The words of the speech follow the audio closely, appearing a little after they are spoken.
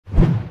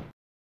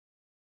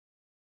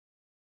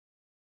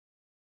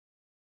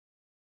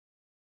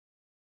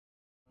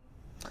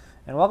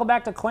And welcome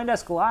back to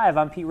CoinDesk Live.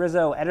 I'm Pete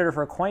Rizzo, editor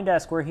for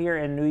CoinDesk. We're here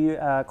in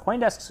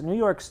CoinDesk's New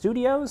York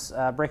studios,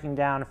 breaking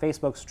down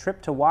Facebook's trip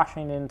to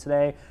Washington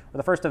today, where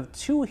the first of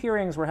two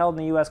hearings were held in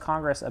the U.S.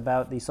 Congress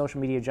about the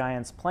social media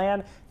giant's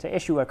plan to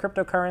issue a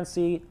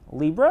cryptocurrency,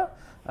 Libra.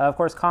 Of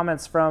course,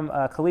 comments from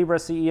Calibra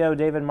CEO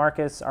David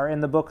Marcus are in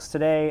the books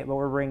today, but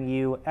we're bringing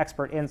you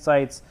expert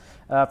insights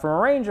from a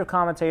range of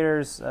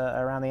commentators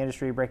around the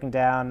industry, breaking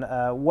down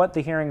what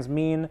the hearings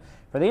mean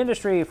for the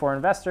industry, for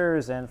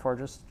investors, and for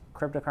just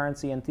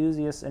cryptocurrency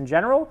enthusiasts in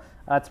general.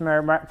 To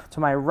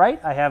my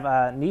right, I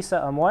have Nisa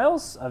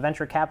Amoils, a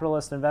venture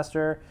capitalist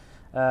investor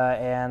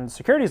and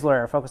securities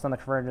lawyer focused on the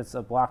convergence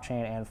of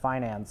blockchain and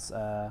finance.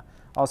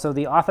 Also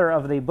the author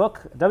of the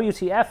book,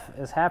 WTF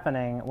is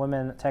Happening,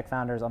 Women Tech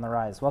Founders on the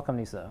Rise. Welcome,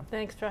 Nisa.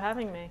 Thanks for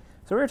having me.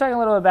 So we were talking a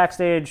little bit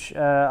backstage.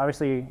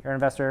 Obviously, you're an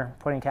investor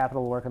putting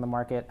capital to work in the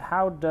market.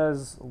 How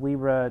does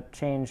Libra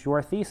change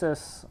your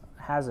thesis?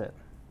 Has it?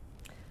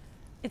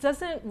 It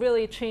doesn't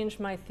really change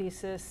my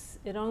thesis.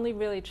 It only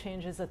really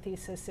changes a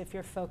thesis if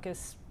you're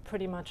focused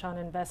pretty much on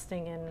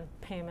investing in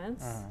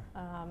payments,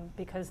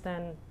 because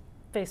then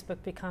Facebook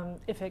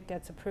if it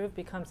gets approved,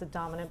 becomes a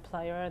dominant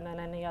player, and then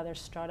any other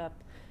startup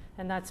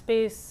in that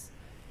space,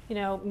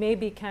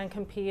 maybe can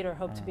compete or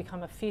hope to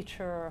become a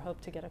feature or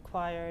hope to get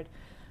acquired.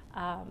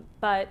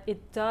 But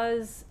it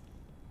does,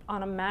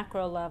 on a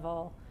macro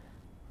level,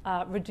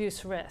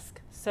 reduce risk.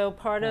 So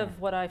part of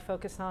what I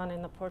focus on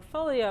in the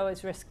portfolio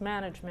is risk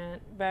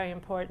management, very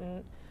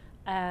important,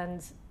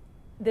 and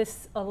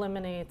this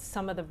eliminates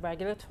some of the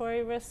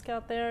regulatory risk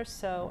out there.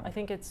 So I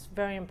think it's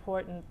very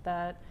important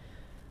that,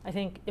 I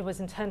think it was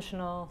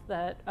intentional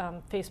that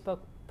Facebook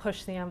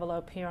pushed the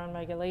envelope here on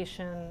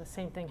regulation. The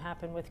same thing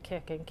happened with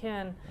Kik and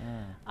Kin.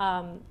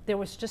 There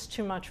was just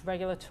too much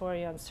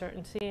regulatory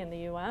uncertainty in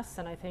the US,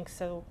 and I think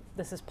so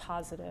this is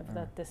positive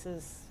that this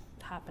is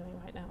happening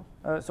right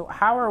now. So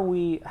how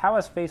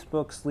has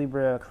Facebook's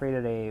Libra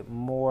created a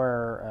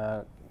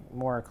more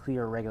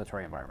clear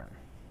regulatory environment?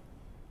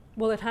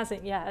 Well, it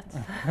hasn't yet.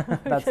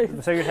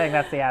 So you're saying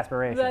that's the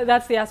aspiration?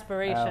 That's the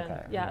aspiration,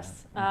 okay.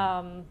 Yes.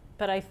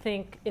 But I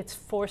think it's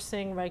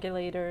forcing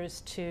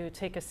regulators to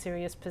take a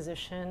serious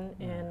position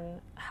in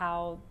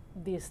how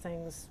these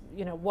things,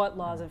 what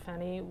laws, if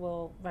any,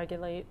 will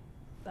regulate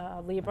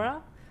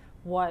Libra,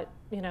 what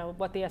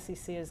the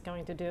SEC is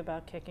going to do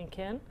about Kik and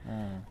Kin.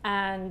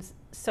 And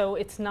so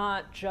it's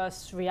not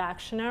just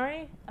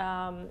reactionary,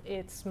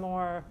 it's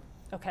more,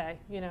 okay,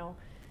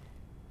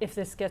 if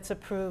this gets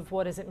approved,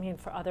 what does it mean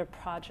for other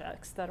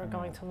projects that are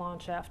going to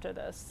launch after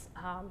this?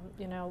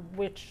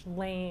 Which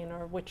lane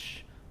or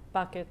which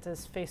bucket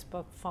does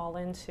Facebook fall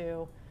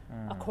into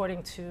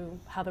according to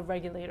how the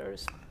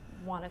regulators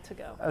want it to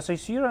go? So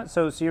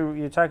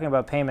you're talking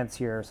about payments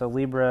here. So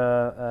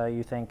Libra,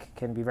 you think,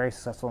 can be very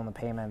successful in the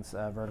payments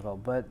vertical.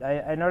 But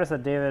I noticed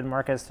that David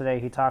Marcus today,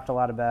 he talked a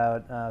lot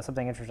about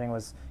something interesting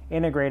was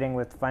integrating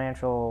with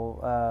financial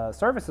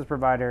services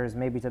providers,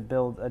 maybe to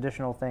build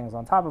additional things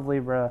on top of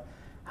Libra.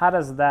 How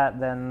does that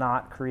then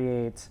not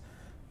create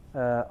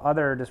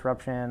other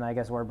disruption, I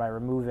guess, or by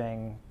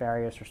removing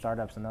barriers for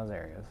startups in those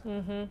areas?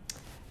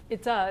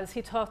 It does.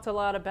 He talked a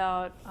lot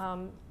about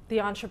the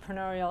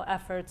entrepreneurial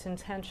efforts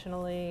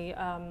intentionally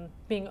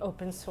being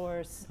open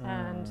source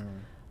and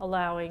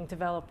allowing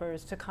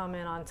developers to come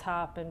in on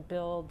top and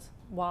build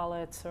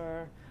wallets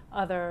or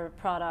other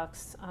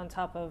products on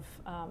top of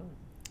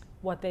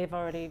what they've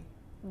already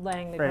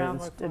laying the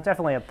groundwork for. It's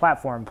definitely a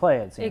platform play,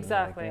 it seems.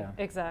 Exactly,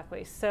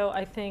 exactly. So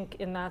I think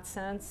in that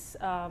sense,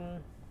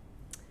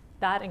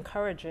 that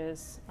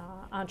encourages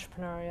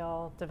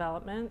entrepreneurial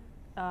development.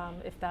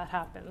 If that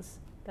happens,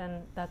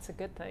 then that's a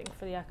good thing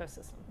for the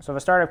ecosystem. So if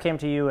a startup came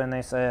to you and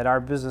they said, our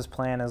business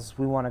plan is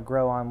we want to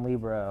grow on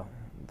Libra,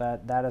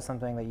 that is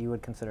something that you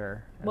would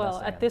consider investing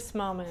Well, at this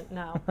moment,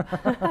 no.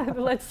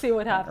 Let's see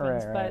what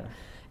happens. Right. But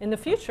in the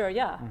future,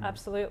 yeah,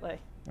 absolutely.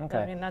 Okay.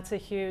 I mean, that's a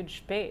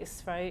huge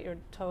base, right? Your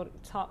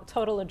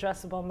total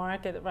addressable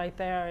market right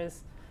there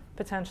is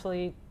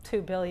potentially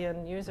 2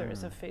 billion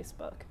users of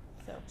Facebook.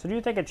 So do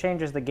you think it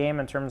changes the game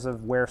in terms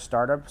of where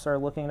startups are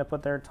looking to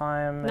put their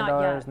time and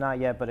dollars? Not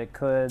yet, but it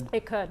could.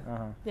 It could,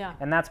 yeah.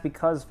 And that's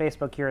because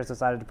Facebook here has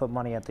decided to put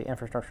money at the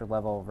infrastructure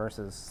level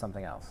versus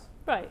something else.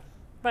 Right,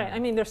 right. I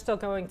mean, they're still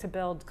going to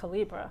build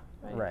Calibra,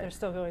 right? They're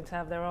still going to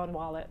have their own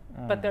wallet,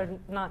 but they're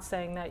not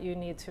saying that you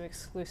need to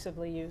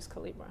exclusively use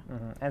Calibra.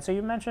 And so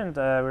you mentioned,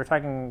 we were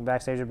talking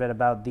backstage a bit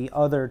about the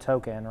other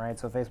token, right?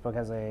 So Facebook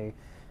has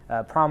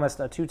promised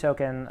a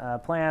 2-token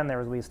plan.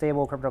 There will be a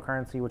stable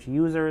cryptocurrency which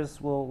users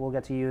will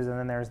get to use, and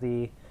then there's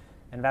the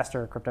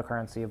investor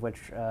cryptocurrency of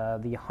which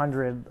the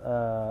 100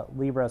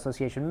 Libra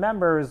Association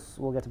members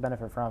will get to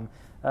benefit from.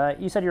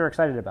 You said you were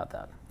excited about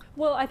that.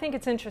 Well, I think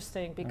it's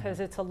interesting because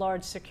it's a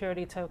large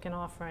security token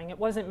offering. It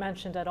wasn't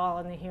mentioned at all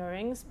in the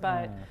hearings,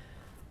 but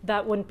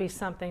that wouldn't be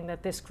something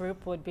that this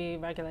group would be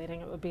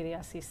regulating. It would be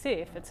the SEC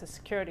if it's a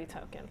security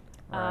token.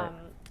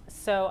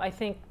 So I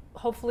think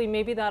hopefully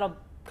maybe that'll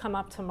come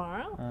up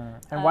tomorrow.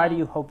 And why do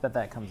you hope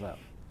that comes up?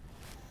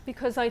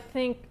 Because I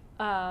think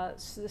the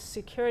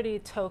security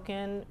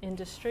token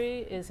industry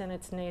is in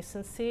its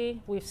nascency.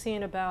 We've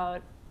seen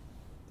about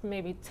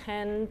maybe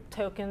 10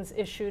 tokens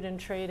issued and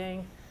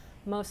trading.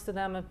 Most of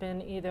them have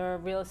been either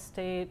real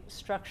estate,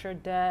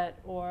 structured debt,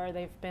 or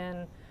they've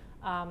been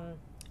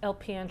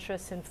LP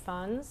interests in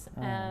funds.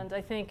 And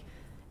I think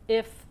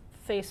if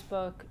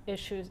Facebook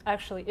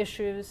actually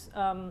issues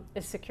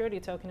a security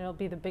token, it'll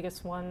be the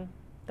biggest one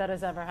that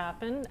has ever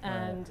happened,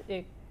 and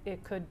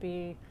it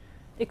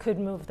could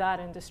move that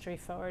industry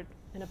forward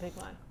in a big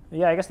way.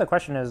 Yeah, I guess the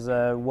question is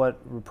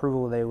what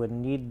approval they would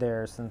need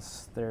there,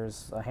 since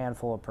there's a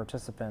handful of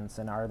participants,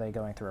 and are they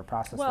going through a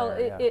process there? Well,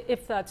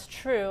 if that's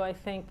true, I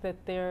think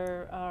that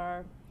there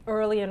are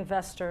early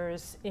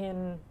investors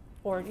in,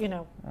 or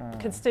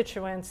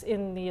constituents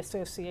in the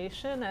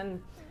association,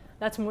 and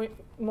that's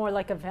more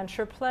like a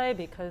venture play,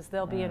 because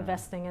they'll be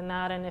investing in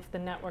that, and if the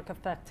network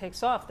effect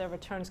takes off, their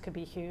returns could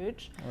be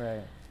huge.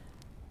 Right.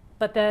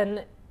 But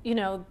then,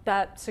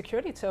 that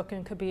security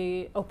token could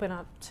be open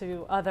up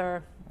to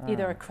other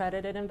either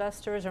accredited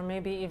investors or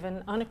maybe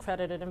even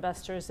unaccredited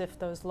investors if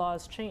those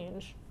laws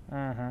change.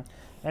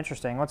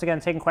 Interesting. Once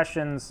again, taking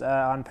questions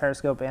on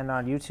Periscope and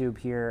on YouTube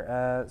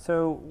here.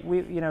 So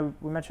we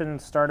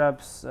mentioned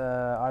startups.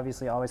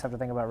 Obviously, always have to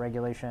think about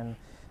regulation.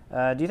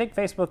 Do you think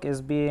Facebook is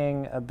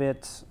being a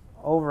bit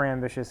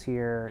overambitious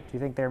here? Do you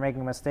think they're making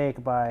a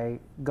mistake by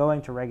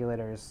going to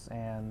regulators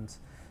and,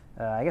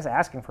 I guess,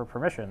 asking for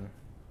permission?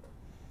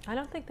 I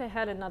don't think they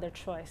had another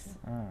choice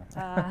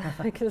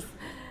because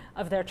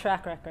of their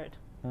track record.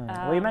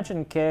 Well, you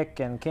mentioned Kik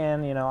and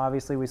Kin.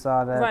 Obviously we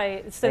saw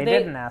that so they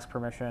didn't ask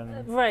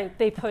permission. Right,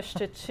 they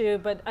pushed it too.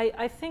 But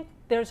I think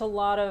there's a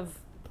lot of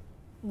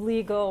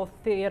legal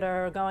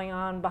theater going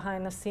on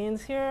behind the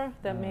scenes here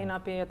that may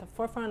not be at the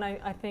forefront.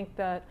 I think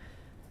that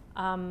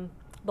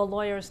the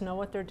lawyers know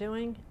what they're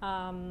doing.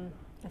 I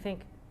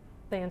think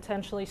they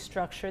intentionally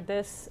structured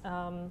this,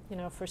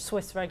 for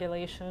Swiss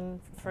regulation,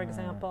 for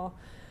example.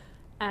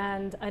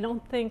 And I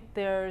don't think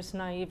there's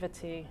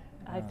naivety.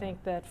 I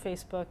think that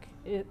Facebook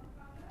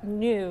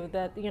knew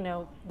that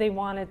they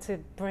wanted to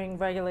bring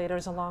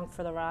regulators along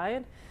for the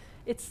ride.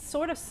 It's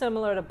sort of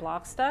similar to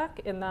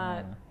Blockstack in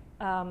that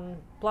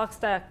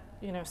Blockstack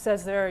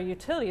says they're a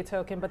utility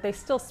token, but they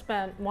still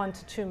spent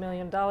 $1 to $2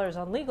 million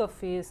on legal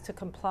fees to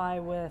comply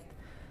with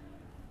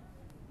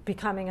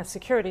becoming a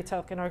security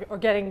token or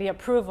getting the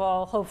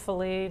approval.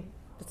 Hopefully,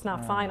 it's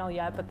not final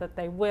yet, but that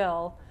they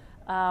will.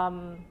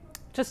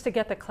 Just to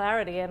get the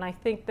clarity, and I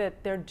think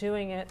that they're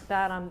doing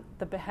that on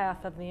the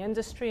behalf of the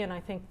industry, and I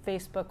think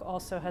Facebook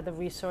also had the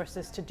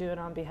resources to do it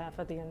on behalf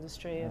of the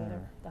industry, and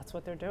that's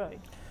what they're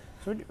doing.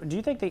 So do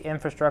you think the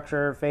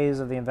infrastructure phase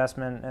of the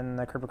investment in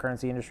the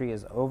cryptocurrency industry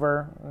is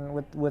over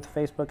with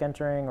Facebook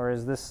entering, or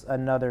is this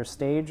another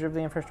stage of the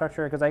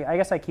infrastructure? Because I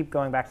guess I keep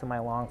going back to my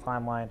long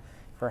timeline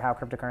for how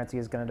cryptocurrency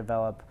is going to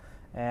develop.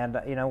 And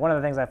one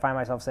of the things I find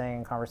myself saying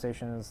in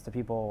conversations to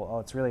people, oh,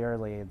 it's really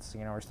early. It's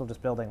we're still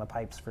just building the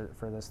pipes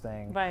for this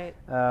thing. Right.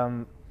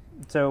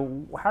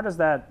 So how does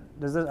that?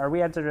 Have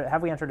we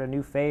entered a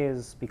new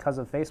phase because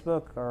of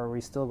Facebook, or are we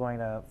still going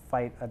to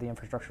fight at the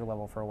infrastructure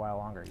level for a while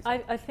longer?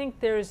 I think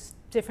there's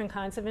different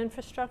kinds of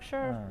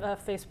infrastructure.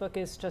 Facebook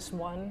is just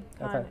one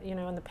kind,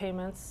 in the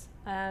payments,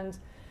 and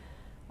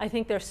I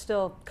think there's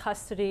still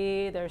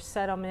custody, there's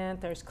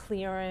settlement, there's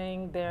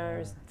clearing,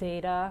 there's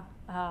data.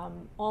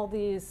 All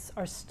these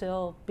are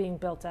still being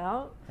built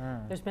out.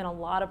 There's been a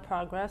lot of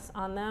progress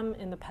on them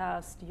in the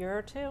past year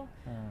or two.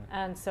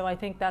 And so I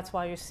think that's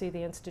why you see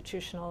the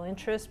institutional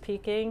interest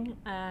peaking,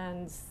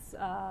 and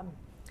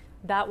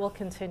that will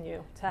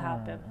continue to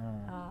happen.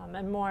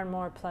 And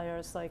more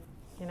players like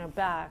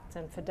Bakkt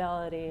and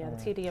Fidelity and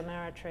TD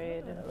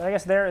Ameritrade. And I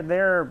guess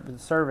they're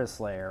service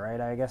layer, right?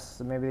 I guess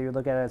maybe you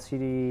look at it as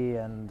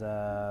TD and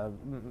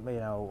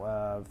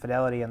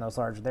Fidelity and those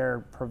large.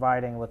 They're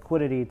providing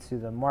liquidity to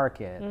the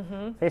market.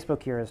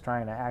 Facebook here is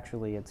trying to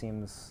actually, it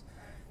seems,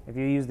 if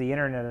you use the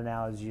internet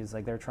analogy, it's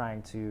like they're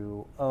trying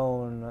to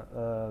own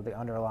the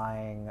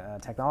underlying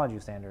technology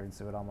standards,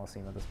 it would almost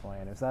seem at this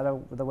point. Is that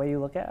the way you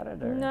look at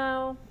it? Or?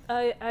 No,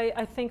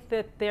 I think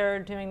that they're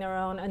doing their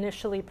own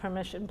initially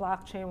permissioned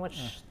blockchain,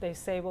 which they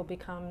say will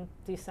become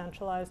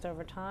decentralized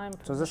over time.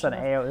 So is this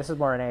this is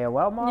more an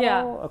AOL model?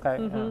 Yeah. Okay.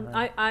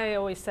 I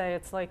always say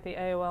it's like the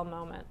AOL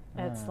moment.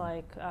 It's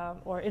like,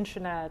 or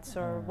intranets,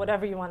 or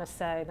whatever you want to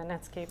say, the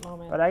Netscape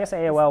moment. But I guess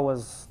AOL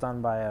was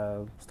done by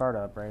a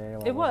startup, right?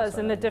 AOL it was,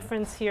 and the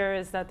difference here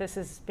is that this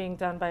is being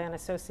done by an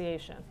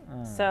association.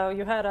 So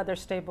you had other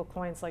stable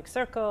coins like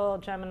Circle,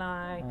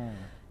 Gemini,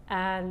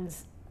 and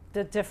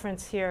the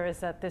difference here is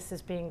that this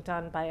is being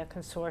done by a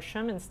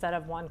consortium instead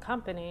of one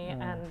company,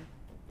 and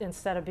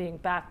instead of being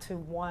backed to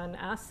one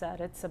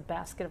asset, it's a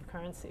basket of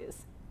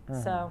currencies.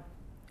 So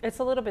it's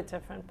a little bit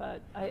different,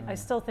 but I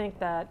still think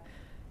that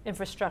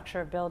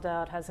infrastructure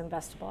build-out has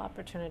investable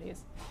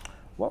opportunities.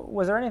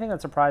 Was there anything that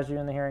surprised you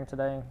in the hearing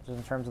today, just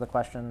in terms of the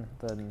question,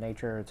 the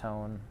nature,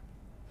 tone?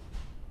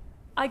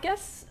 I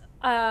guess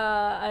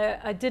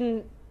I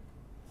didn't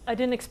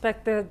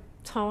expect the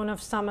tone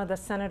of some of the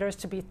senators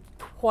to be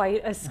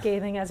quite as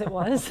scathing as it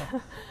was.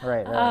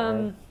 Right.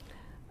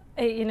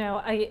 you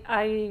know,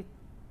 I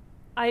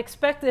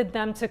expected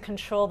them to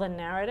control the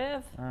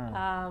narrative,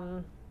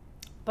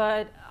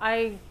 but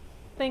I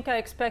think I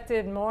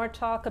expected more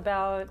talk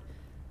about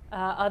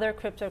other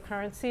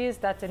cryptocurrencies.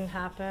 That didn't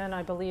happen.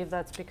 I believe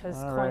that's because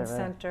Coin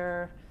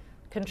Center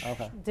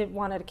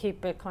wanted to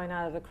keep Bitcoin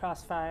out of the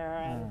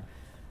crossfire,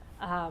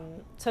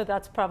 and so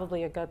that's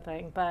probably a good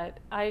thing. But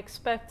I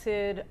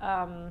expected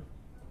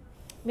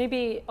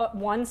maybe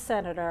one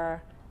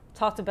senator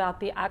talked about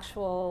the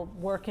actual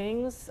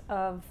workings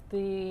of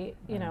the,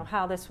 you know,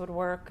 how this would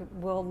work.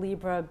 Will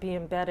Libra be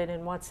embedded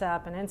in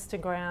WhatsApp and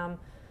Instagram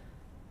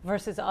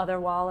versus other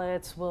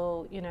wallets?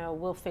 Will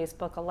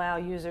Facebook allow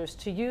users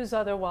to use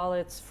other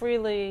wallets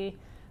freely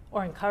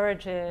or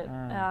encourage it?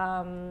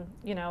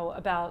 You know,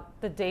 about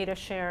the data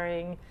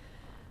sharing.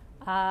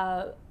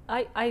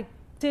 I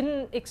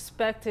didn't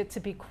expect it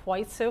to be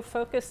quite so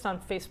focused on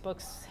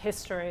Facebook's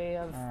history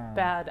of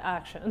bad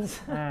actions.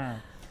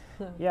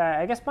 Yeah,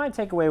 I guess my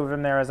takeaway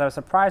from there is I was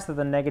surprised that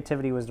the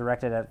negativity was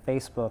directed at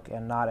Facebook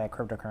and not at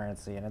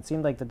cryptocurrency. And it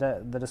seemed like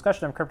the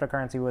discussion of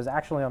cryptocurrency was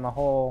actually, on the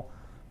whole,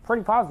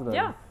 pretty positive.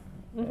 Yeah,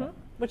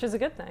 which is a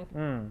good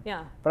thing.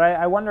 Yeah. But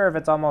I wonder if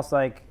it's almost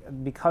like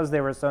because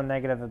they were so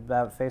negative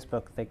about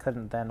Facebook, they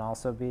couldn't then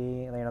also be,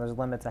 you know, there's a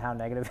limit to how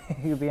negative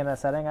you could be in a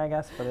setting, I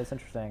guess. But it's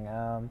interesting.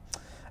 So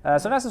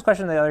I've asked this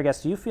question to the other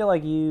guests. Do you feel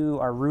like you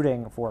are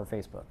rooting for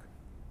Facebook?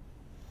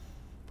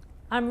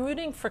 I'm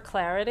rooting for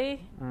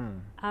clarity.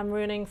 I'm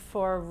rooting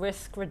for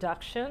risk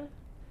reduction.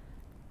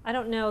 I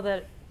don't know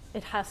that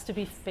it has to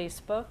be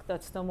Facebook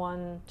that's the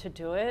one to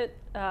do it.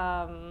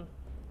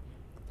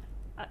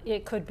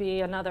 It could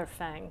be another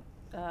FANG.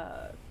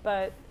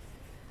 But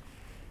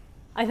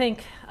I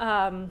think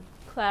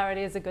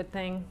clarity is a good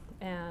thing.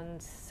 And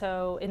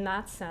so in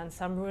that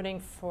sense, I'm rooting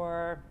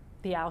for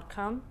the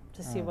outcome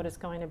to see what it's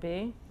going to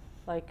be.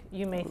 Like,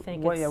 you may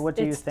think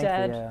it's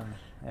dead.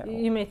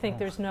 You may think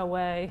there's no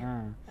way it's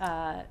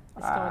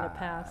going to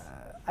pass.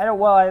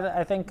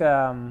 I think,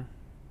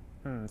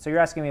 so you're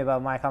asking me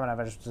about my comment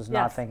of just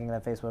not thinking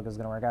that Facebook is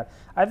going to work out.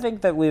 I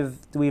think that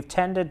we've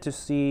tended to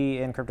see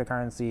in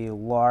cryptocurrency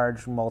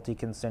large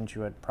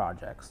multi-constituent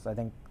projects. I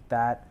think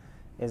that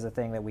is a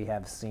thing that we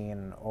have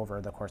seen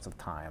over the course of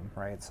time,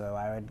 right? So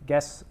I would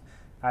guess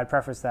I'd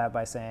preface that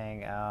by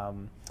saying,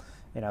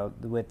 you know,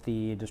 with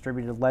the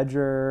distributed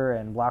ledger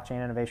and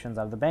blockchain innovations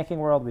out of the banking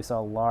world, we saw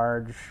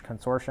large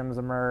consortiums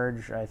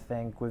emerge. I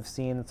think we've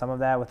seen some of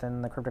that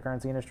within the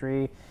cryptocurrency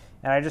industry.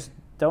 And I just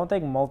don't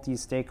think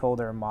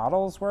multi-stakeholder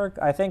models work.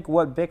 I think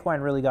what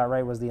Bitcoin really got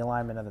right was the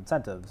alignment of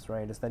incentives,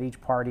 right? It's that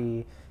each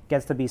party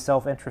gets to be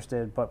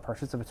self-interested but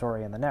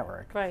participatory in the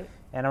network. Right.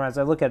 And as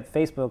I look at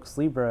Facebook's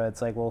Libra,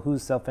 it's like, well,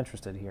 who's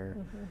self-interested here?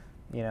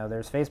 You know,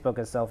 there's Facebook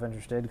as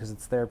self-interested because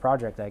it's their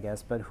project, I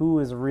guess, but who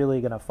is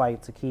really going to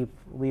fight to keep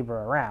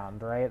Libra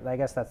around, right? I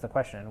guess that's the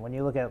question. When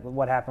you look at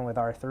what happened with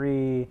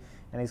R3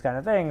 and these kind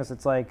of things,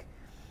 it's like,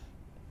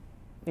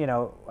 you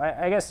know,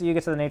 I guess you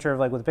get to the nature of,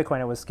 like, with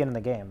Bitcoin, it was skin in the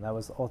game. That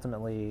was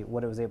ultimately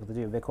what it was able to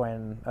do.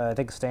 Bitcoin, I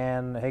think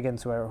Stan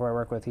Higgins, who I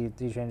work with, he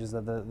changes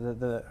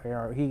the you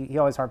know, he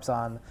always harps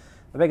on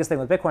the biggest thing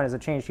with Bitcoin is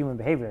it changed human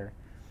behavior.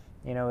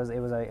 You know, it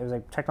was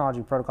a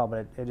technology protocol,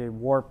 but it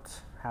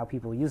warped how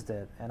people used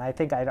it. And I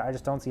think I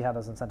just don't see how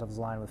those incentives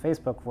align with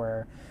Facebook,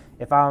 where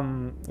if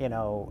I'm, you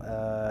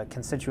know,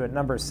 constituent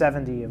number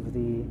 70 of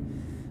the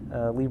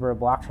Libra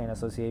Blockchain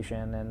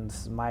Association and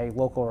my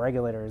local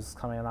regulator is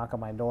coming to knock on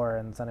my door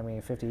and sending me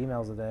 50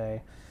 emails a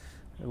day,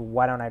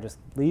 why don't I just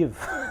leave?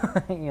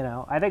 You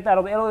know, I think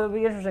it'll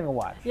be interesting to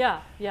watch.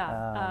 Yeah.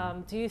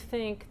 Do you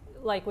think,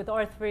 like with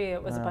R3,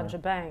 it was a bunch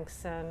of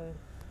banks and,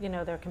 you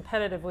know, they're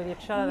competitive with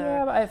each other?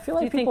 Yeah, but I feel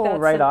like people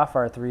write off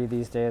R3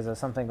 these days as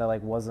something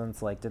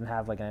that didn't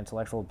have like an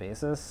intellectual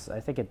basis. I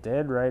think it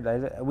did,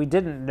 right? We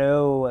didn't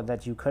know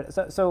that you could.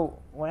 So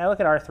when I look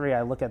at R3,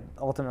 I look at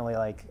ultimately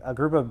like a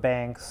group of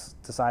banks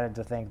decided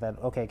to think that,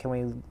 okay, can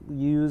we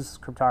use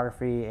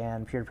cryptography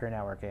and peer-to-peer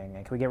networking,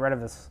 and can we get rid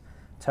of this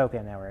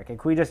token network, and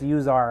can we just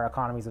use our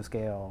economies of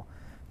scale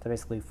to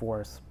basically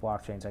force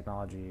blockchain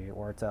technology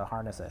or to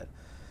harness it?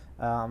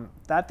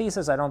 That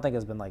thesis I don't think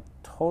has been like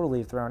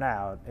totally thrown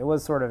out. It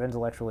was sort of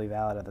intellectually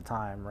valid at the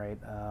time, right?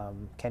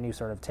 Can you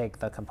sort of take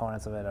the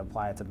components of it and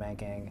apply it to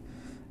banking?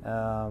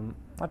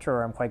 Not sure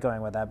where I'm quite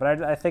going with that,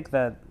 but I think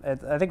that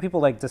I think people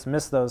like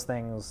dismiss those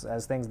things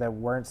as things that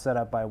weren't set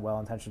up by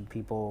well-intentioned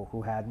people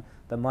who had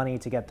the money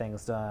to get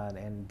things done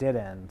and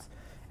didn't.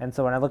 And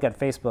so when I look at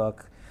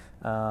Facebook,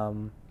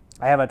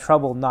 I have a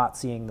trouble not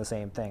seeing the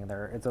same thing.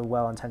 It's a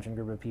well-intentioned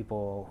group of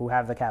people who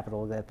have the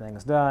capital to get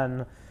things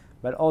done.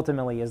 But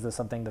ultimately, is this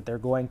something that they're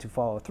going to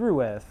follow through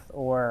with,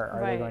 or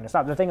are they going to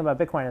stop? The thing about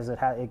Bitcoin is it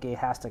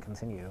has to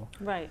continue.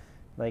 Right.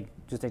 Like,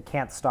 just it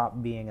can't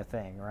stop being a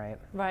thing, right?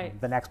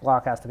 Right. The next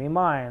block has to be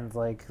mined.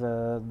 Like,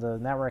 the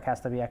network has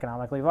to be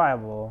economically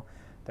viable.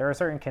 There are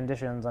certain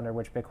conditions under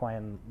which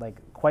Bitcoin, like,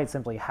 quite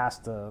simply has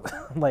to,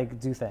 like,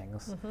 do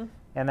things.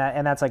 And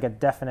that's like a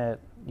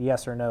definite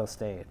yes or no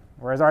state.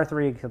 Whereas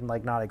R3 can,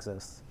 like, not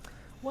exist.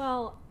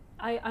 Well,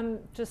 I'm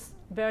just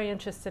very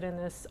interested in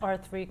this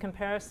R3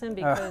 comparison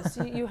because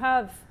you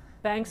have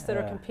banks that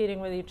are competing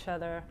with each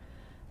other,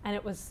 and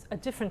it was a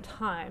different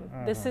time.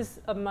 This is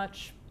a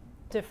much,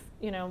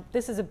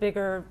 this is a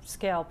bigger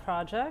scale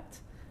project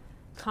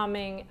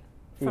coming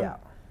from.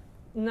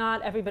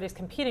 Not everybody's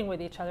competing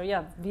with each other.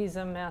 Yeah, Visa,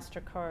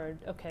 MasterCard,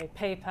 okay,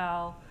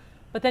 PayPal,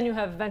 but then you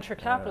have venture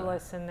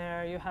capitalists in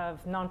there. You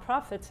have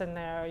nonprofits in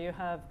there. You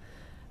have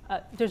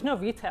there's no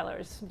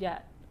retailers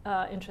yet.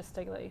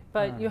 Interestingly,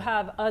 but you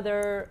have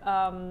other,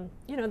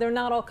 they're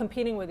not all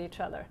competing with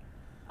each other.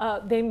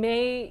 They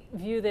may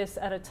view this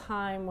at a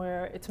time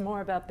where it's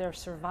more about their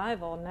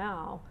survival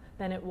now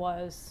than it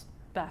was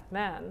back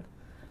then,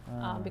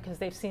 because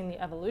they've seen the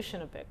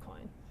evolution of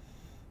Bitcoin.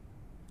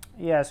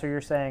 Yeah, so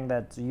you're saying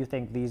that you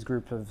think these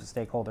groups of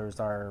stakeholders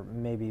are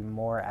maybe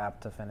more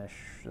apt to finish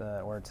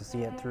or to see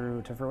it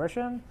through to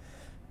fruition?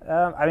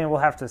 I mean,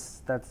 we'll have to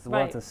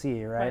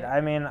see, right?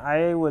 I mean,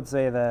 I would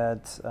say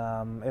that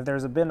if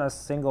there's been a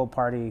single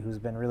party who's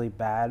been really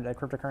bad at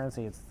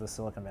cryptocurrency, it's the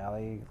Silicon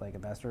Valley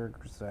investors.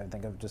 So I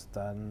think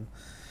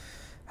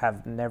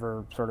have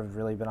never sort of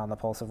really been on the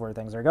pulse of where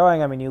things are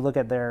going. I mean, you look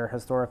at their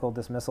historical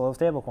dismissal of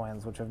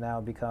stablecoins, which have now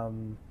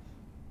become,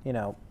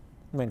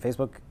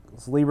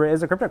 Facebook's Libra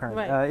is a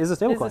cryptocurrency, is a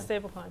stablecoin. Is a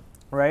stablecoin.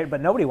 Right, but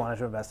nobody wanted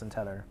to invest in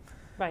Tether.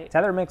 Right.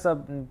 Tether makes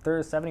up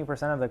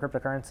 70% of the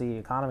cryptocurrency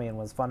economy and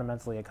was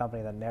fundamentally a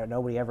company that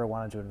nobody ever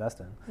wanted to invest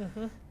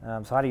in.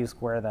 So how do you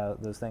square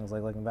those things,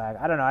 looking back?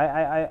 I don't know.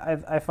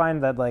 I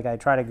find that I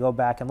try to go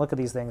back and look at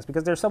these things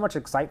because there's so much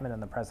excitement in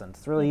the present.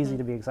 It's really easy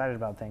to be excited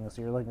about things.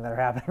 So you're looking that are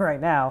happening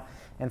right now,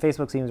 and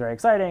Facebook seems very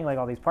exciting.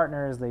 All these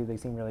partners, they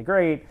seem really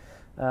great.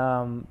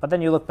 But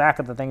then you look back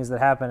at the things that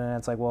happen, and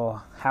it's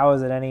well, how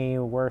is it any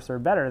worse or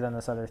better than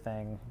this other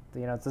thing?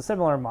 It's a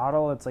similar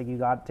model. It's you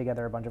got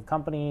together a bunch of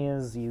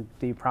companies, you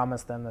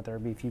promised them that there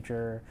would be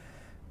future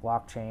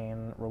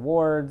blockchain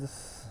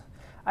rewards.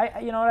 What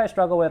I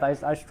struggle with?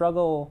 I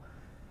struggle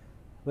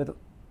with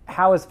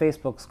how is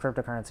Facebook's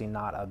cryptocurrency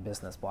not a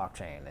business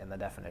blockchain in the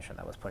definition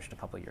that was pushed a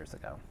couple of years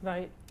ago?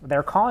 Right.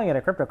 They're calling it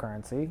a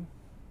cryptocurrency.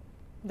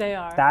 They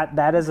are.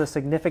 That is a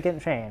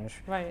significant change.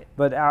 Right.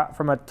 But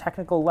from a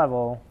technical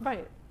level,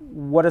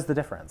 what is the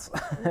difference?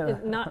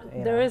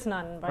 There is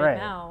none right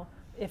now.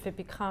 If it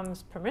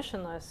becomes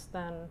permissionless,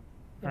 then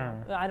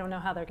I don't know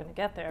how they're going to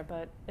get there,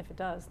 but if it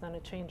does, then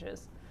it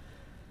changes.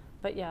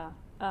 But yeah,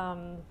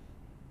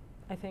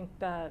 I think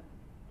that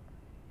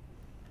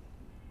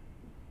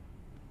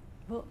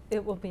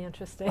it will be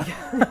interesting.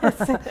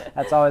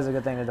 That's always a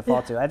good thing to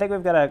default to. I think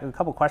we've got a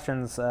couple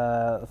questions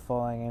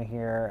falling in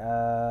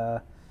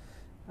here.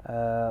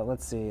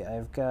 Let's see.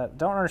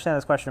 Don't understand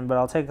this question, but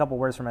I'll take a couple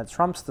words from it.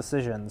 Trump's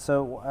decision.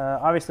 So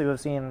obviously we've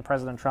seen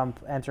President Trump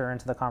enter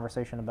into the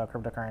conversation about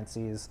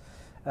cryptocurrencies.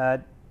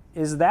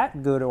 Is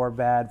that good or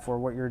bad for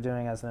what you're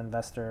doing as an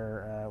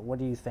investor? What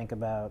do you think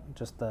about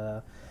just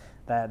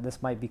that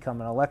this might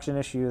become an election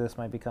issue? This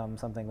might become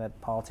something that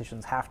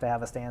politicians have to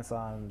have a stance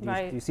on.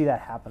 Do you see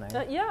that happening?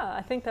 Yeah,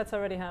 I think that's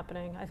already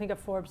happening. I think a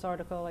Forbes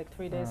article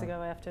 3 days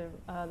ago after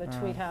the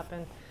tweet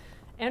happened,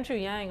 Andrew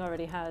Yang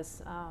already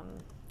has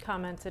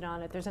commented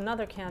on it. There's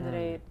another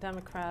candidate,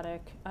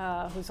 Democratic,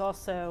 who's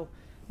also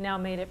now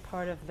made it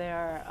part of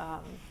their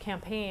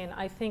campaign.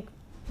 I think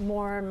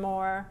more and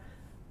more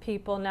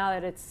people, now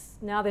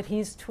that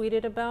he's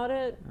tweeted about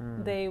it,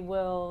 they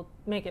will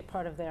make it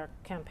part of their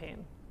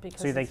campaign.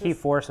 So you think he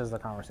forces the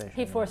conversation?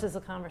 He forces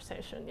the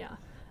conversation, yeah.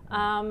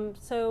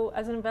 So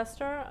as an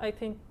investor, I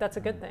think that's a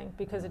good thing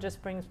because it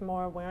just brings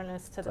more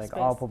awareness to the space.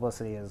 All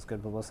publicity is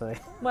good publicity.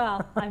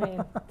 Well, I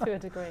mean, to a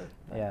degree.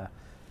 Yeah.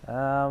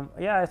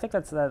 I think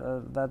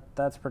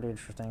that's pretty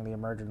interesting, the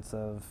emergence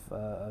of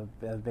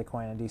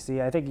Bitcoin in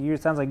DC. I think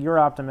it sounds like you're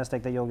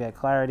optimistic that you'll get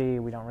clarity.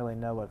 We don't really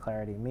know what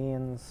clarity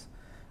means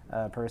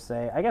per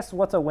se. I guess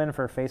what's a win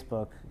for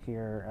Facebook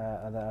here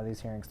at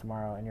these hearings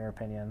tomorrow, in your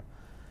opinion?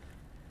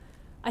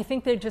 I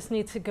think they just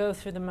need to go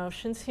through the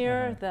motions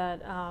here,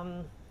 that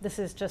this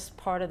is just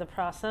part of the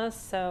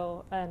process,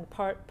 and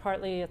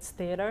partly it's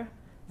theater.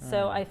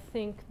 So I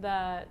think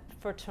that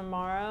for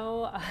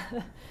tomorrow,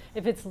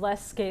 if it's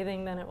less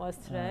scathing than it was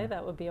today,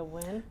 that would be a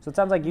win. So it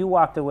sounds like you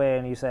walked away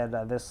and you said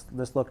this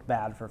looked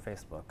bad for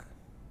Facebook.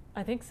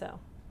 I think so.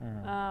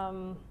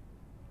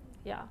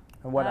 Yeah.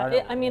 And what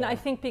I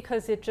think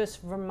because it just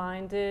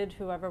reminded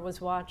whoever was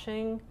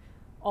watching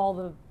all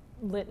the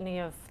litany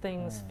of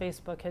things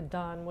Facebook had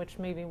done, which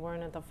maybe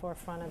weren't at the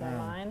forefront of their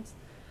minds.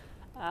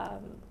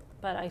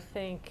 But I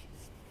think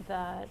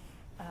that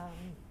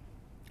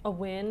a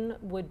win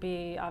would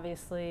be,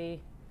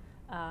 obviously,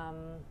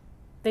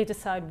 they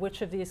decide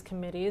which of these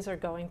committees are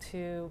going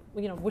to,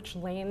 which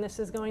lane this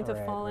is going to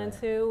fall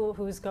into,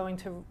 who's going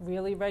to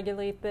really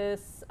regulate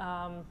this.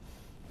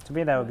 To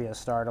me, that would be a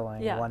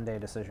startling one-day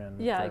decision.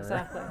 Yeah,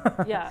 exactly.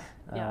 Yeah.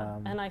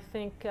 And I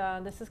think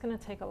this is going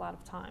to take a lot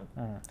of time.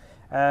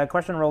 A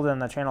question rolled in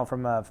the channel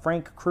from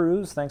Frank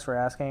Cruz. Thanks for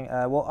asking.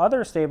 Will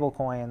other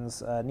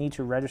stablecoins need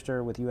to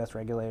register with U.S.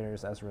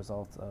 regulators as a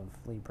result of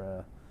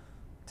Libra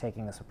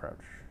taking this approach?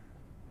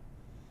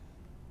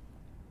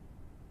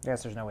 I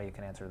guess there's no way you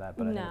can answer that,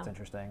 but I think it's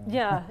interesting.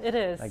 Yeah, it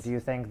is. Do you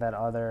think that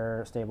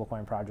other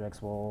stablecoin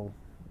projects will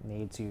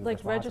need to like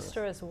respond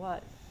register as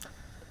what?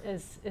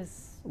 Is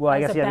well, I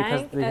guess, a yeah,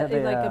 bank, because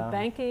they like a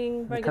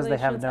banking because they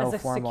have regulations, no as a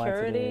formal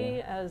security,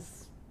 entity.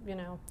 as you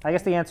know. I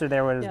guess the answer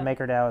there was Yeah.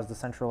 MakerDAO is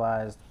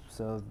decentralized,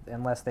 so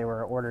unless they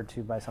were ordered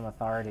to by some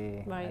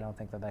authority, I Right. don't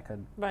think that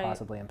could Right.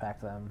 possibly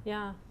impact them.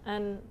 Yeah,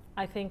 and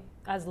I think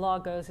as law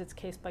goes, it's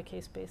case by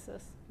case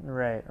basis.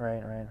 Right.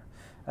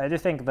 I do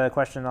think the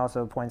question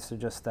also points to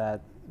just that,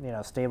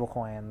 stable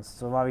coins.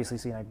 So we've obviously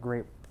seen a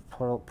great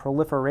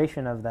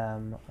proliferation of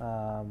them,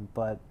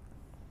 but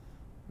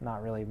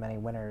not really many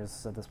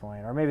winners at this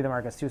point. Or maybe the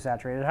market's too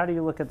saturated. How do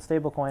you look at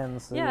stable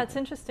coins? Yeah, it's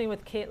interesting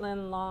with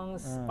Caitlin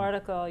Long's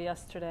article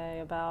yesterday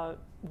about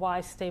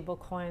why stable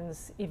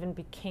coins even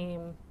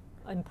became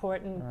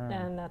important,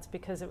 and that's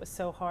because it was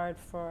so hard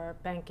for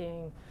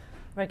banking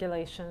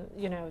regulation,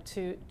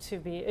 to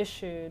be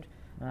issued.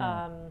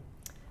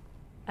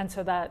 And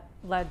so that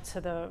led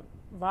to the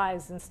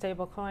rise in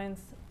stable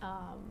coins.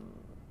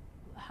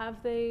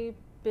 Have they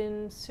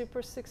been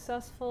super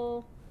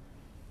successful?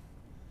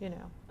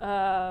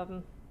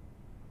 Depends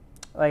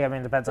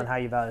on how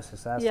you value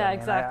success. Yeah,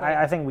 exactly.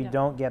 I think we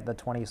don't get the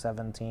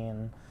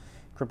 2017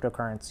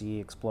 cryptocurrency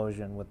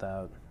explosion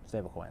without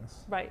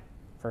stablecoins. Right.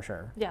 For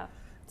sure. Yeah.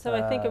 So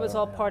I think it was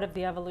all part of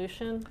the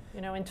evolution.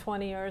 In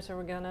 20 years, are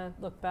we going to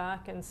look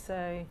back and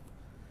say?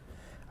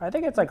 I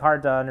think it's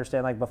hard to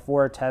understand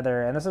before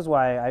Tether, and this is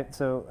why I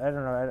don't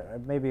know,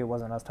 maybe it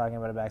wasn't us talking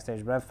about it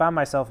backstage, but I found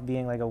myself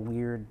being a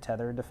weird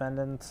Tether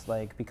defendant,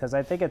 because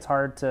I think it's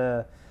hard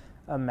to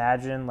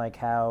imagine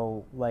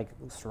how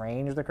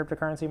strange the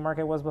cryptocurrency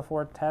market was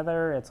before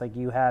Tether. It's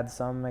you had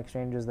some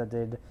exchanges that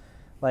did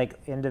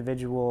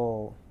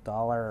individual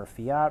dollar or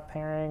fiat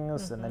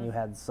pairings, and then you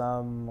had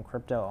some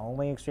crypto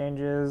only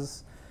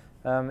exchanges.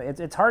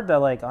 It's hard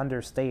to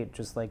understate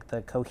just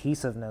the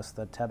cohesiveness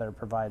that Tether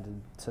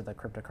provided to the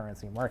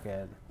cryptocurrency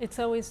market. It's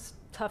always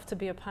tough to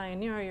be a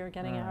pioneer. You're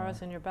getting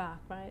arrows in your back,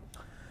 right?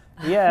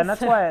 Yeah, and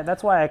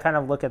that's why I kind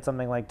of look at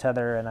something like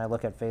Tether, and I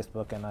look at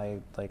Facebook, and I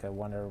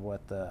wonder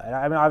what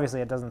obviously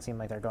it doesn't seem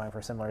like they're going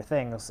for similar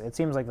things. It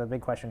seems like the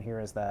big question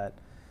here is that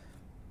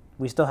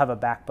we still have a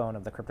backbone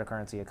of the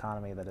cryptocurrency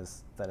economy that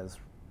is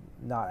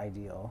not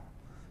ideal.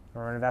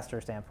 From an investor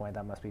standpoint,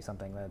 that must be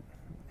something that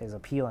is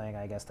appealing,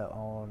 I guess, to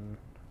own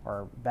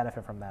or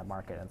benefit from that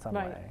market in some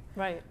way.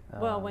 Right.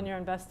 Well, when you're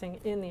investing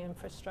in the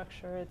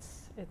infrastructure,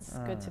 it's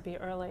good to be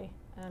early.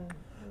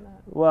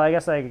 Well, I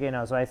guess so I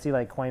see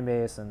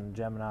Coinbase and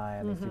Gemini,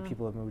 and these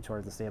people have moved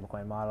towards the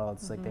stablecoin model.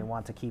 It's they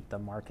want to keep the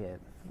market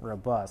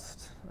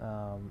robust.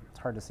 It's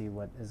hard to see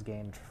what is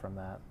gained from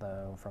that,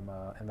 though, from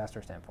an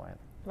investor standpoint.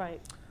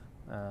 Right.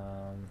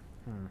 All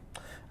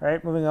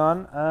right, moving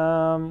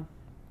on.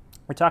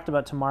 We talked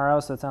about tomorrow,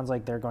 so it sounds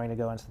like they're going to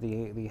go into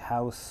the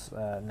House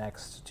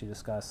next to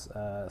discuss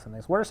some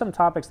things. What are some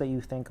topics that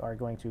you think are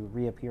going to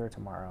reappear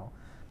tomorrow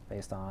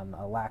based on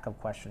a lack of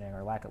questioning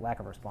or lack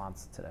of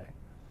response today?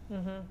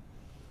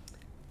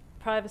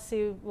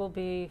 Privacy will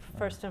be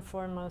first and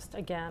foremost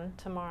again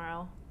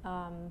tomorrow.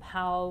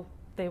 How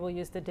they will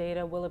use the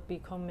data, will it be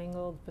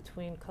commingled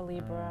between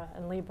Calibra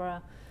and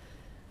Libra?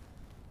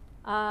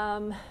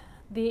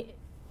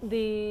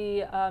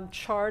 The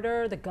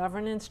charter, the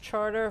governance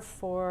charter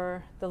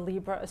for the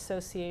Libra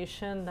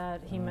Association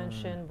that he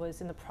mentioned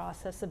was in the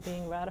process of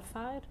being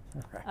ratified.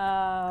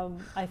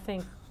 I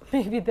think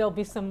maybe there'll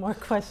be some more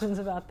questions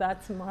about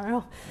that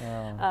tomorrow.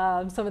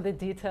 Some of the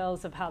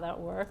details of how that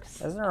works.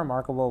 Isn't it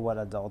remarkable what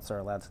adults are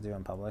allowed to do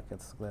in public?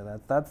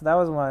 That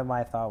was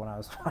my thought when I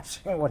was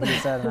watching what he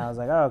said, and I was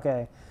like, oh,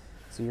 okay.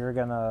 So you're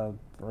going to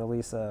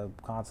release a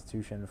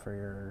constitution for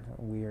your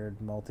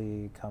weird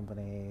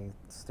multi-company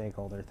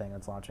stakeholder thing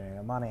that's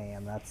launching money,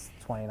 and that's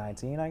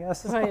 2019, I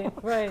guess?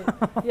 Right.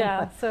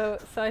 Yeah, so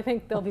I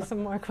think there'll be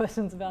some more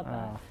questions about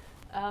that.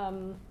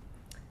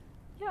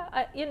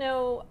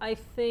 I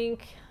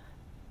think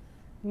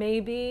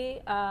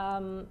maybe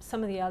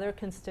some of the other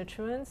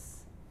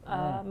constituents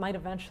might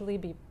eventually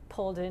be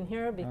pulled in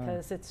here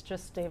because it's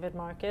just David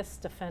Marcus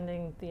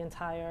defending the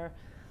entire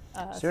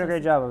He's doing a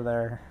great job over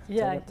there.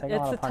 Yeah, taking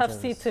it's a tough tough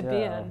seat to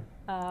be in.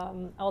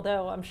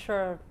 Although I'm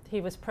sure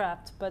he was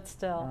prepped, but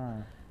still.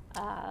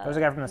 There was a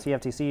guy from the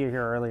CFTC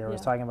here earlier who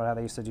was talking about how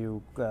they used to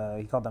do.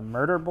 He called them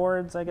murder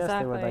boards, I guess.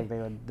 Exactly.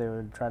 They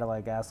would try to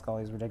ask all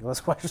these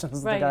ridiculous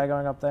questions. The guy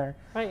going up there.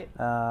 Right.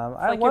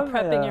 You're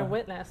prepping your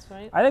witness,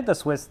 right? I think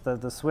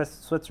the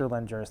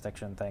Switzerland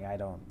jurisdiction thing. I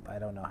don't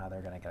know how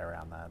they're going to get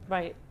around that.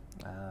 Right.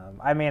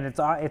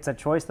 It's a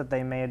choice that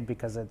they made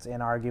because it's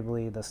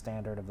inarguably the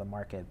standard of the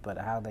market, but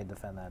how they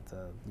defend that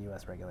to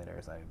U.S.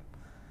 regulators,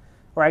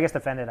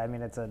 defend it.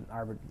 It's a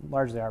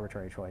largely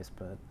arbitrary choice,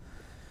 but.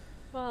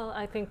 Well,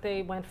 I think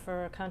they went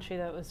for a country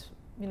that was,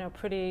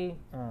 pretty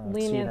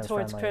lenient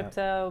towards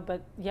crypto,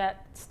 but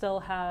yet still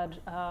had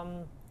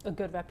a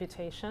good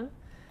reputation.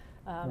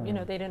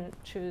 They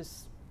didn't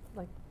choose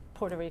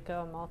Puerto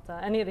Rico, Malta,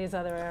 any of these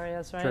other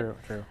areas, right?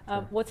 True.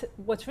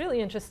 What's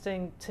really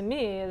interesting to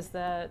me is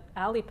that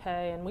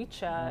Alipay and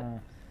WeChat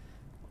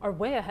are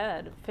way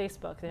ahead of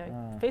Facebook.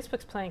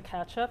 Facebook's playing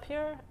catch up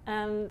here,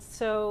 and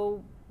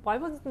so why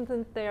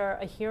wasn't there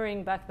a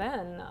hearing back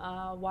then?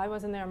 Why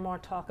wasn't there more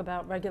talk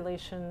about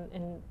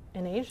regulation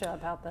in Asia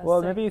about this?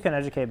 Well, maybe you can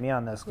educate me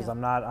on this because Yeah.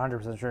 I'm not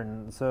 100%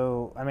 certain.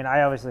 So, I mean,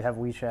 I obviously have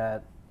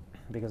WeChat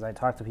because I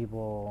talk to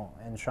people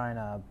in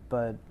China,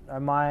 but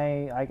am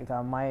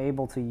I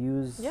able to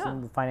use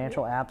some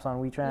financial apps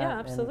on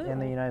WeChat in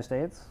the United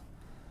States?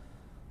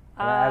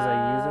 As a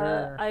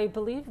user? I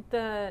believe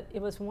that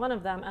it was one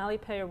of them,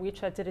 Alipay or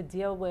WeChat, did a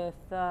deal with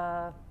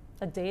a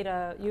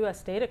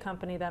U.S. data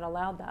company that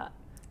allowed that.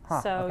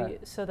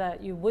 So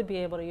that you would be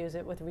able to use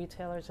it with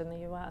retailers in the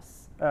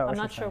U.S. I'm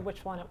not sure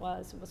which one it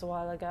was. It was a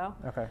while ago.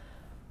 Okay.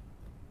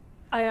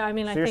 I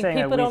mean, I think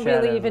people don't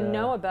really even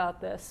know about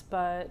this,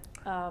 but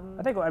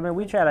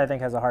WeChat I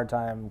think has a hard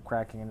time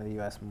cracking into the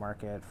U.S.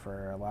 market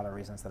for a lot of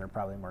reasons that are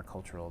probably more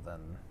cultural than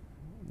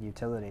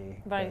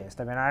utility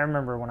based. I mean, I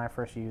remember when I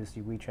first used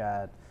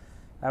WeChat,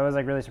 I was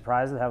like really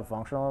surprised at how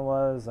functional it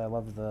was. I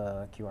loved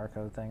the QR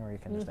code thing where you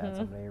can just add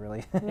somebody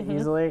really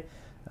easily.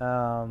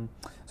 So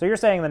you're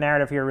saying the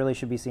narrative here really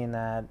should be seen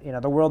that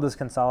the world is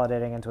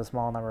consolidating into a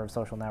small number of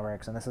social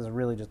networks, and this is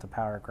really just a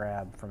power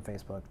grab from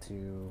Facebook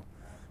to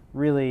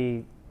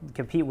really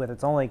compete with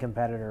its only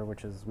competitor,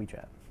 which is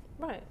WeChat.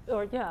 Right.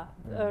 Or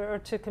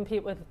or to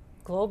compete with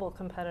global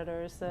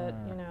competitors that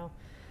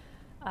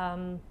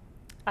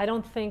I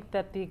don't think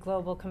that the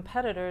global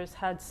competitors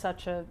had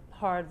such a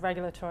hard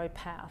regulatory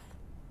path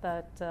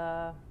that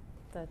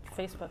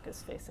Facebook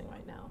is facing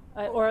right now,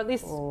 or at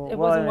least it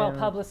wasn't well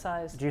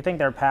publicized. Do you think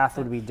their path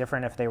would be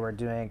different if they were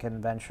doing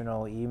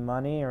conventional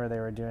e-money or they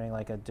were doing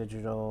like a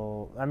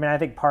digital? I mean, I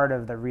think part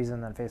of the reason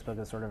that Facebook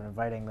is sort of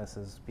inviting this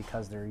is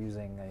because they're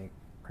using a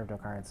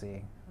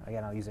cryptocurrency.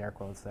 Again, I'll use air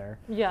quotes there.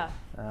 Yeah.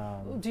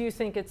 Do you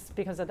think it's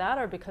because of that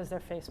or because they're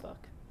Facebook?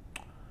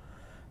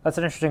 That's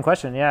an interesting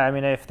question. Yeah, I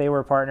mean, if they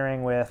were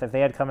partnering with, if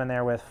they had come in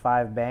there with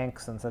 5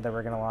 banks and said they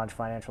were going to launch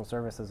financial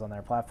services on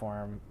their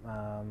platform,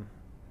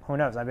 who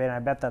knows? I mean, I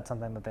bet that's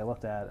something that they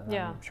looked at, and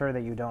I'm sure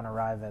that you don't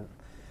arrive at.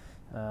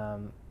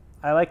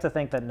 I like to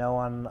think that no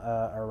one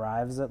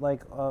arrives at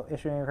like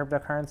issuing a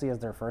cryptocurrency as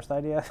their first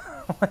idea,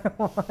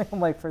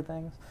 like for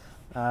things.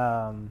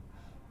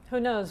 Who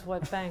knows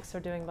what banks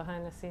are doing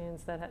behind the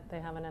scenes that they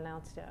haven't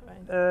announced yet,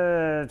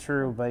 right?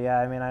 True, but yeah,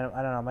 I mean, I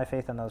don't know. My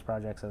faith in those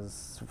projects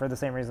is for the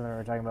same reason that we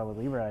were talking about with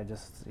Libra. I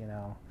just,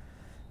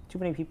 too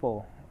many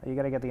people. You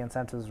got to get the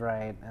incentives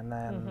right, and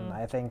then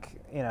I think,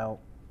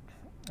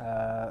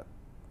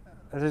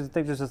 I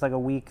think there's just like a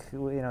weak,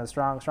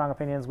 strong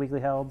opinions, weakly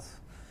held.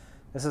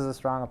 This is a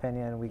strong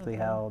opinion, weakly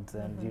held,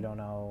 and you don't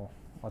know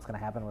what's going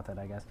to happen with it,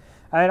 I guess.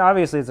 I mean,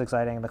 obviously it's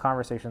exciting. The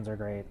conversations are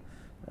great.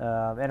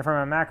 And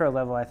from a macro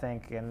level, I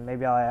think, and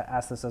maybe I'll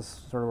ask this as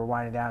sort of we're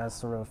winding down as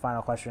sort of a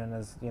final question,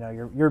 is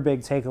your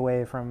big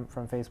takeaway from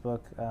Facebook.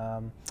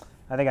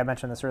 I think I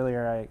mentioned this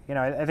earlier.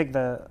 I think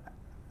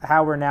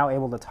how we're now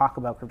able to talk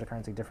about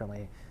cryptocurrency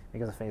differently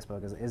because of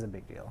Facebook is a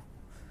big deal.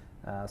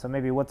 So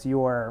maybe what's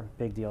your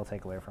big deal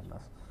takeaway from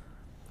this?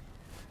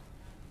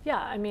 Yeah,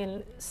 I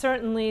mean,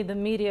 certainly the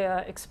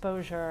media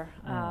exposure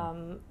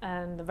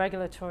and the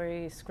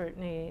regulatory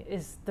scrutiny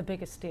is the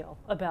biggest deal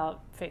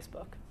about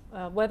Facebook.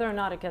 Whether or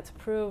not it gets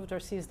approved or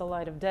sees the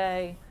light of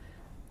day,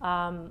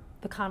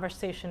 the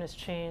conversation has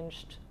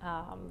changed.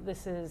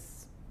 This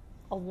is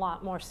a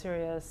lot more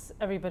serious.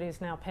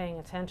 Everybody's now paying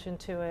attention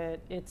to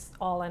it. It's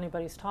all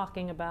anybody's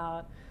talking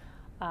about.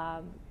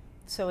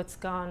 So it's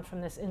gone from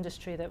this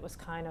industry that was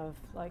kind of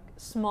like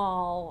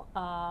small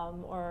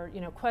or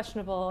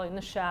questionable in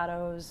the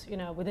shadows,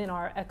 within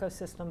our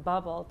ecosystem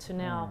bubble to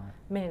now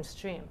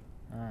mainstream.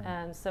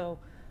 And so,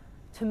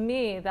 to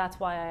me, that's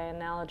why I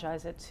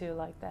analogize it to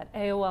like that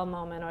AOL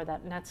moment or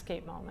that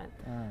Netscape moment.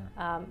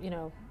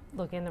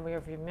 Look in the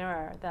rearview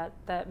mirror.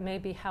 That may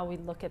be how we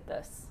look at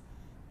this.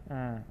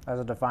 As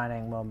a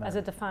defining moment. As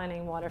a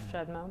defining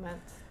watershed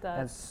moment.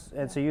 And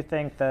so you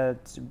think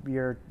that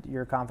you're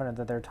confident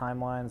that their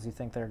timelines, you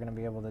think they're going to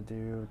be able to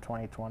do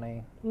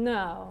 2020?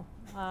 No.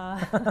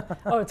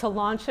 To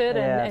launch it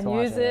and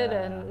use it,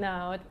 and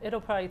no, it'll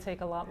probably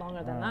take a lot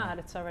longer than that.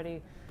 It's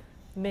already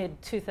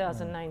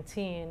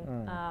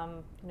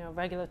mid-2019.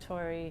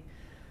 Regulatory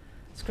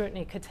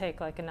scrutiny could take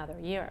like another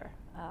year.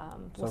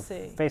 We'll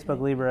see.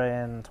 Facebook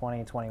Libra in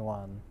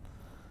 2021.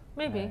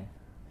 Maybe. Okay.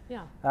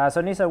 Yeah.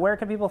 So Nisa, where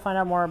can people find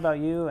out more about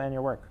you and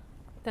your work?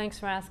 Thanks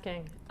for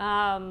asking.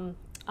 I'm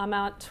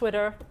on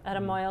Twitter at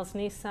Amoils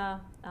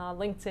Nisa,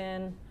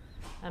 LinkedIn,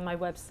 and my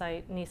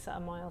website,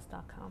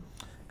 nisaamoils.com.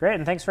 Great,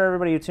 and thanks for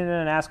everybody who tuned in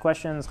and asked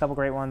questions. A couple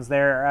great ones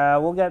there.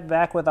 We'll get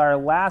back with our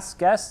last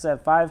guests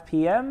at 5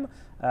 p.m.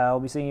 We'll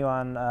be seeing you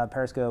on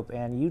Periscope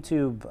and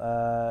YouTube.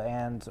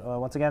 And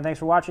once again, thanks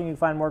for watching. You can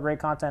find more great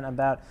content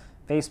about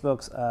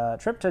Facebook's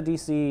trip to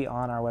DC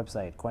on our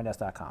website,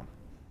 CoinDesk.com.